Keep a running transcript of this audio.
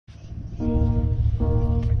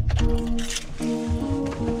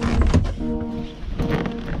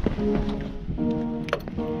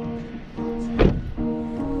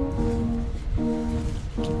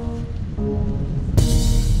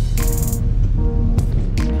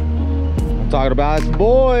Talking about it,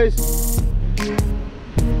 boys.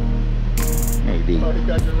 Hey, D. Oh, you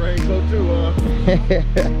got your raincoat too, huh?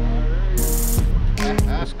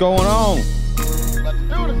 What's going on? Let's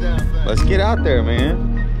do this damn thing. Let's get out there, man.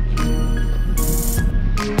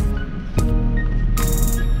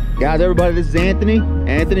 Guys, everybody, this is Anthony.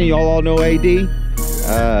 Anthony, y'all all know AD.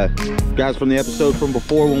 Guys from the episode from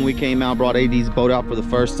before when we came out, brought AD's boat out for the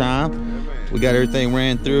first time. We got everything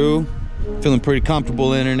ran through. Feeling pretty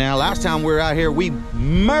comfortable in her now. Last time we were out here, we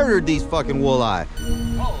murdered these fucking walleye.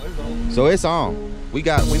 Oh, it's on. So it's on. We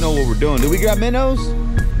know what we're doing. Did we grab minnows?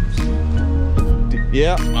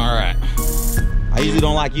 Yeah, all right. I usually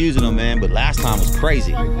don't like using them, man, but last time was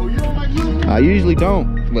crazy. Oh, you don't like using them? I usually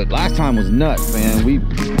don't, but last time was nuts, man. We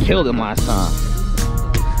killed them last time.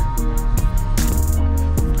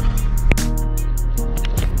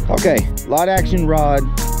 Okay, light action rod,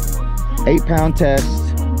 8-pound test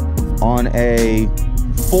on a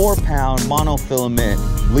 4-pound monofilament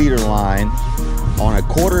leader line on a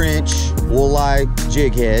 1/4-inch walleye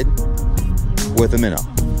jig head with a minnow.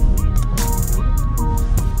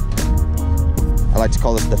 I like to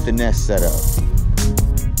call this the finesse setup.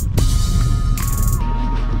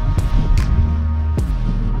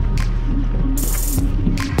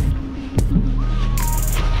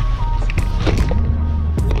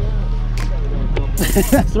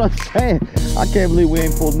 That's what I'm saying. I can't believe we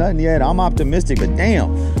ain't pulled nothing yet. I'm optimistic, but damn.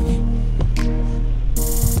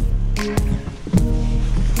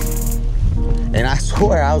 And I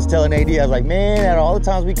swear, I was telling AD, I was like, man, out of all the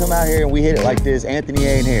times we come out here and we hit it like this, Anthony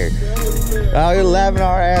ain't here. Oh, you're laughing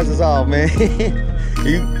our asses off, man.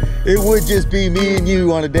 It would just be me and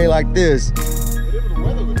you on a day like this. The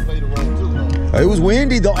weather would play the role too, though. It was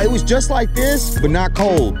windy, though. It was just like this, but not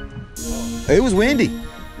cold. It was windy.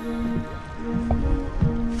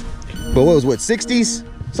 But what was, 60s?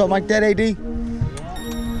 Something like that, AD?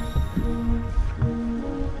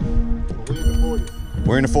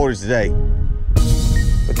 We're in the 40s today.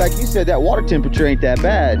 But like you said, that water temperature ain't that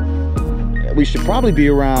bad. We should probably be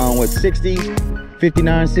around, what, 60,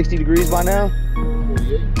 59, 60 degrees by now?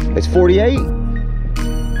 48. It's 48?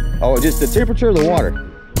 Oh, just the temperature of the water?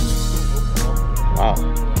 Wow.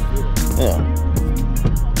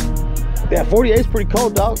 Yeah, 48 is pretty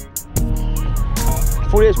cold, dog.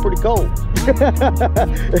 48 is pretty cold.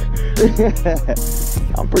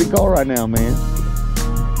 I'm pretty cold right now, man.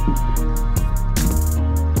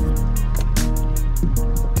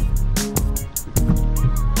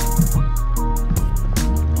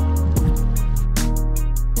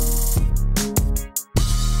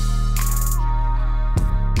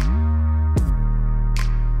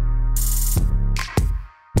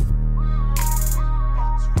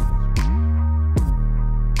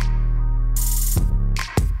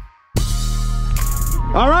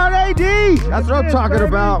 All right, AD. That's what I'm talking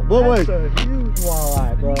about. What was? That's a huge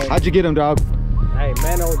walleye, bro. How'd you get him, dog? Hey,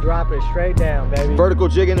 minnow dropping straight down, baby. Vertical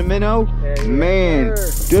jig in the minnow? Yeah, Man,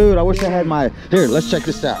 sure. dude, I wish I had my... Here, let's check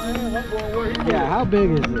this out. Yeah, how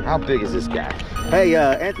big is it? How big is this guy? Hey,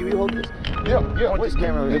 Anthony, will you hold this? Yeah. Point this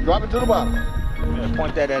camera over here. Drop it to the bottom. Yeah,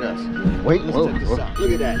 point that at us. Wait, let's check this out.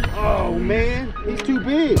 Look at that. Oh, man, he's too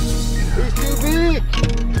big. He's too big.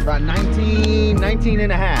 About 19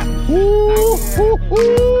 and a half. Woo, woo,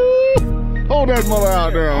 woo. Hold that mother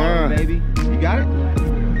out there, huh? Baby, you got it?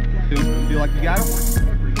 Feel like you got it?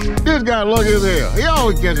 This guy lucky as hell. He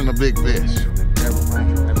always catching a big fish.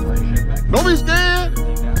 Don't be scared.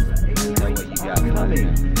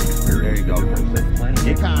 There you go.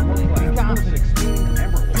 Get calm. Get calm.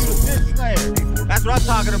 That's what I'm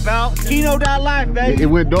talking about. Kino.life, baby. It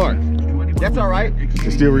went dark. That's all right.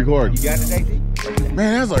 It's still recording. You got it, AD?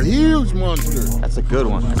 Man, that's a huge monster. That's a good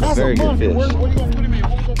one. That's a very good monster. fish. What are you gonna put him in?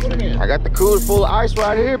 What are you gonna put him in? I got the cooler full of ice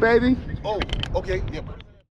right here, baby. Oh, okay. Yeah,